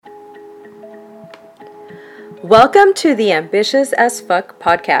Welcome to the Ambitious as Fuck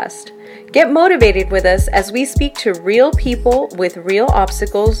podcast. Get motivated with us as we speak to real people with real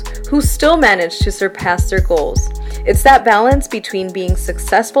obstacles who still manage to surpass their goals. It's that balance between being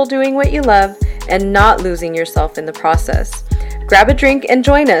successful doing what you love and not losing yourself in the process. Grab a drink and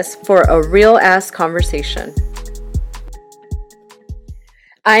join us for a real ass conversation.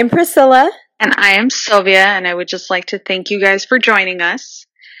 I'm Priscilla. And I am Sylvia, and I would just like to thank you guys for joining us.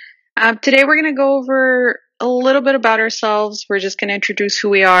 Today we're going to go over a little bit about ourselves. We're just going to introduce who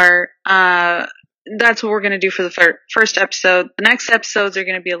we are. That's what we're going to do for the first episode. The next episodes are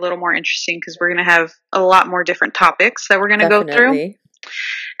going to be a little more interesting because we're going to have a lot more different topics that we're going to go through.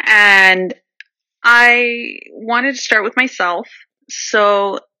 And I wanted to start with myself.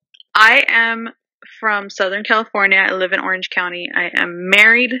 So I am from Southern California. I live in Orange County. I am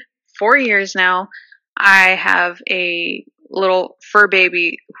married 4 years now. I have a little fur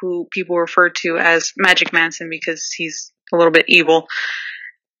baby who people refer to as Magic Manson because he's a little bit evil.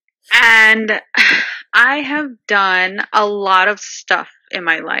 And I have done a lot of stuff in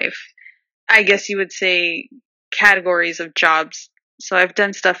my life. I guess you would say categories of jobs. So I've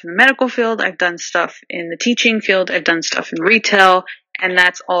done stuff in the medical field. I've done stuff in the teaching field. I've done stuff in retail. And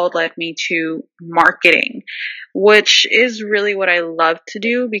that's all led me to marketing, which is really what I love to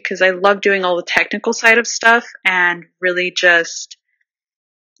do because I love doing all the technical side of stuff and really just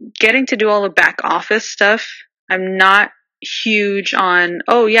getting to do all the back office stuff. I'm not huge on,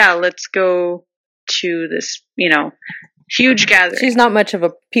 oh yeah, let's go to this, huge gathering. She's not much of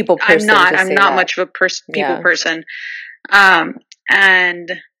a people person. I'm not much of a people person.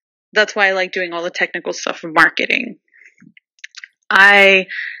 And that's why I like doing all the technical stuff of marketing. I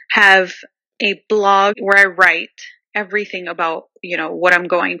have a blog where I write everything about, what I'm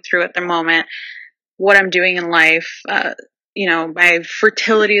going through at the moment, what I'm doing in life. My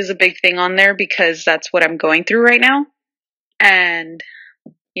fertility is a big thing on there because that's what I'm going through right now. And,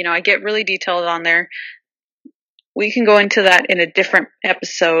 I get really detailed on there. We can go into that in a different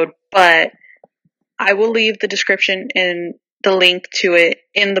episode, but I will leave the description and the link to it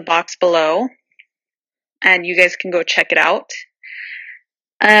in the box below. And you guys can go check it out.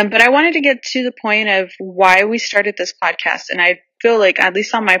 But I wanted to get to the point of why we started this podcast. And I feel like, at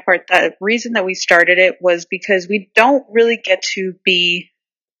least on my part, the reason that we started it was because we don't really get to be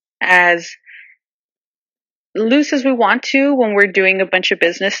as loose as we want to when we're doing a bunch of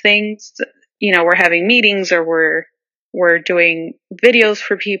business things. We're having meetings or we're doing videos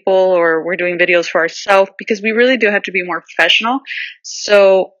for people or we're doing videos for ourselves because we really do have to be more professional.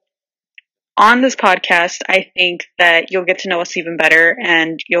 So on this podcast, I think that you'll get to know us even better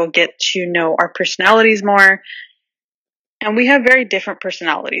and you'll get to know our personalities more. And we have very different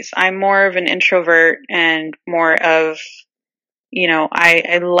personalities. I'm more of an introvert and more of,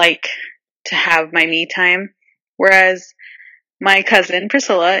 I like to have my me time. Whereas my cousin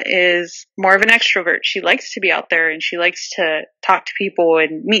Priscilla is more of an extrovert. She likes to be out there and she likes to talk to people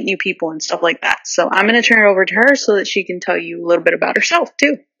and meet new people and stuff like that. So I'm going to turn it over to her so that she can tell you a little bit about herself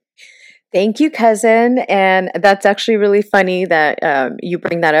too. Thank you, cousin. And that's actually really funny that you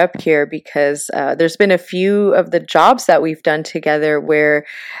bring that up here because there's been a few of the jobs that we've done together where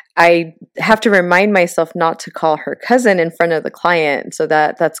I have to remind myself not to call her cousin in front of the client. So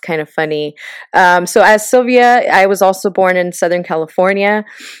that's kind of funny. So as Sylvia, I was also born in Southern California.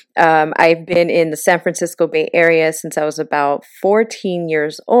 I've been in the San Francisco Bay Area since I was about 14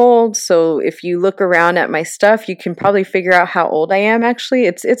 years old. So if you look around at my stuff, you can probably figure out how old I am. Actually,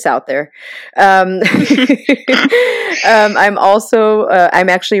 it's out there. I'm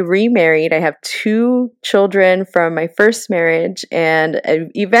actually remarried. I have 2 children from my first marriage, and I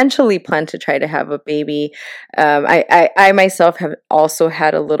eventually plan to try to have a baby. I myself have also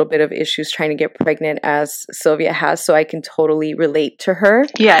had a little bit of issues trying to get pregnant, as Sylvia has, so I can totally relate to her.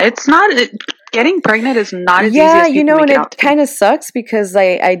 Yeah, getting pregnant is not as easy as people make it out to be. Kind of sucks because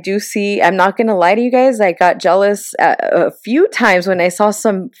I do see, I'm not going to lie to you guys, I got jealous a few times when I saw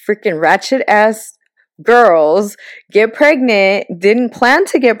some freaking ratchet ass girls get pregnant, didn't plan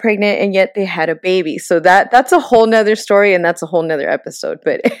to get pregnant, and yet they had a baby. So that's a whole nother story and that's a whole nother episode,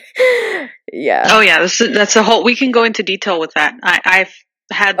 but yeah. Oh yeah, that's a whole, we can go into detail with that. I've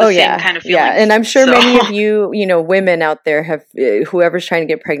had the same kind of feeling. Yeah, and I'm sure many of you, women out there have, whoever's trying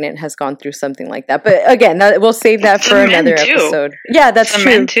to get pregnant has gone through something like that. But again, we'll save that for another episode. Yeah, that's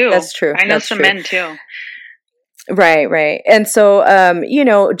true. Men too. That's true. I know some men too. Right. And so,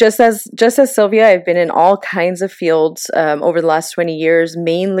 just as Sylvia, I've been in all kinds of fields over the last 20 years.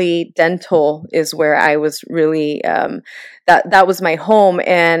 Mainly dental is where I was really, that was my home.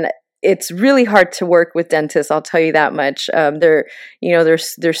 And it's really hard to work with dentists. I'll tell you that much.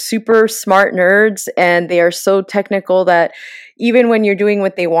 They're super smart nerds, and they are so technical that even when you're doing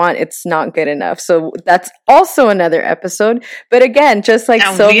what they want, it's not good enough. So that's also another episode. But again, just like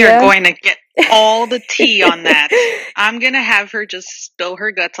now Sylvia, we are going to get all the tea on that. I'm going to have her just spill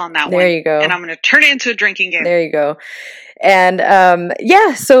her guts on that one. There you go. And I'm going to turn it into a drinking game. There you go. And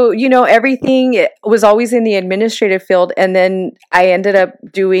so, everything was always in the administrative field. And then I ended up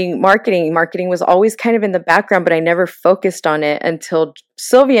doing marketing. Marketing was always kind of in the background, but I never focused on it until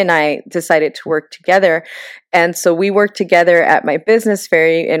Sylvia and I decided to work together. And so we worked together at my business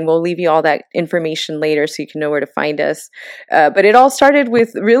fair, and we'll leave you all that information later so you can know where to find us. But it all started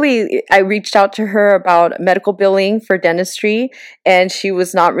with I reached out to her about medical billing for dentistry, and she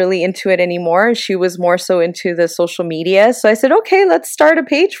was not really into it anymore. She was more so into the social media. So I said, okay, let's start a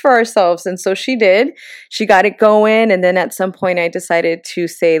page for ourselves. And so she did. She got it going. And then at some point I decided to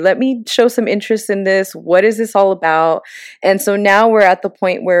say, let me show some interest in this. What is this all about? And so now we're at the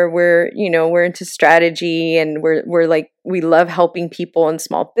point where we're into strategy, and we're like, we love helping people and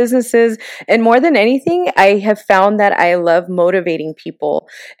small businesses. And more than anything, I have found that I love motivating people.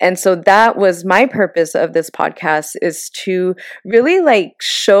 And so that was my purpose of this podcast, is to really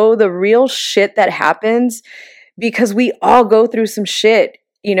show the real shit that happens, because we all go through some shit.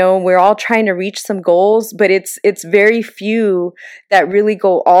 We're all trying to reach some goals, but it's very few that really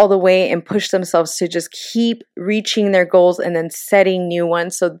go all the way and push themselves to just keep reaching their goals and then setting new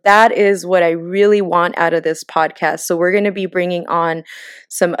ones. So that is what I really want out of this podcast. So we're going to be bringing on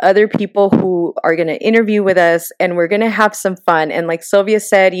some other people who are going to interview with us, and we're going to have some fun. And like Sylvia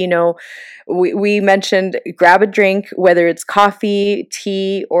said, we mentioned grab a drink, whether it's coffee,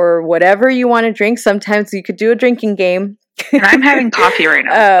 tea, or whatever you want to drink. Sometimes you could do a drinking game. And I'm having coffee right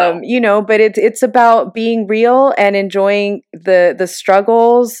now. But it's about being real and enjoying the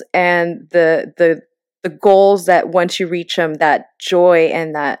struggles and the goals that once you reach them, that joy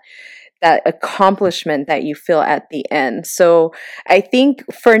and that accomplishment that you feel at the end. So I think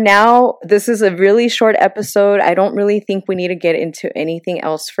for now, this is a really short episode. I don't really think we need to get into anything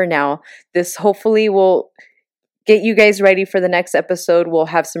else for now. This hopefully will get you guys ready for the next episode. We'll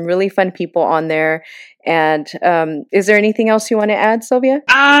have some really fun people on there. And is there anything else you want to add, Sylvia?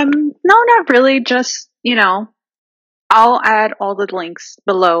 No, not really. Just, I'll add all the links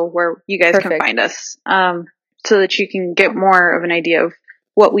below where you guys can find us, so that you can get more of an idea of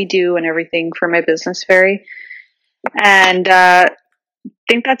what we do and everything for my business fairy. And I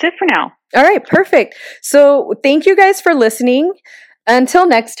think that's it for now. All right, perfect. So thank you guys for listening. Until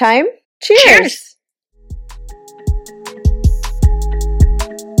next time, cheers.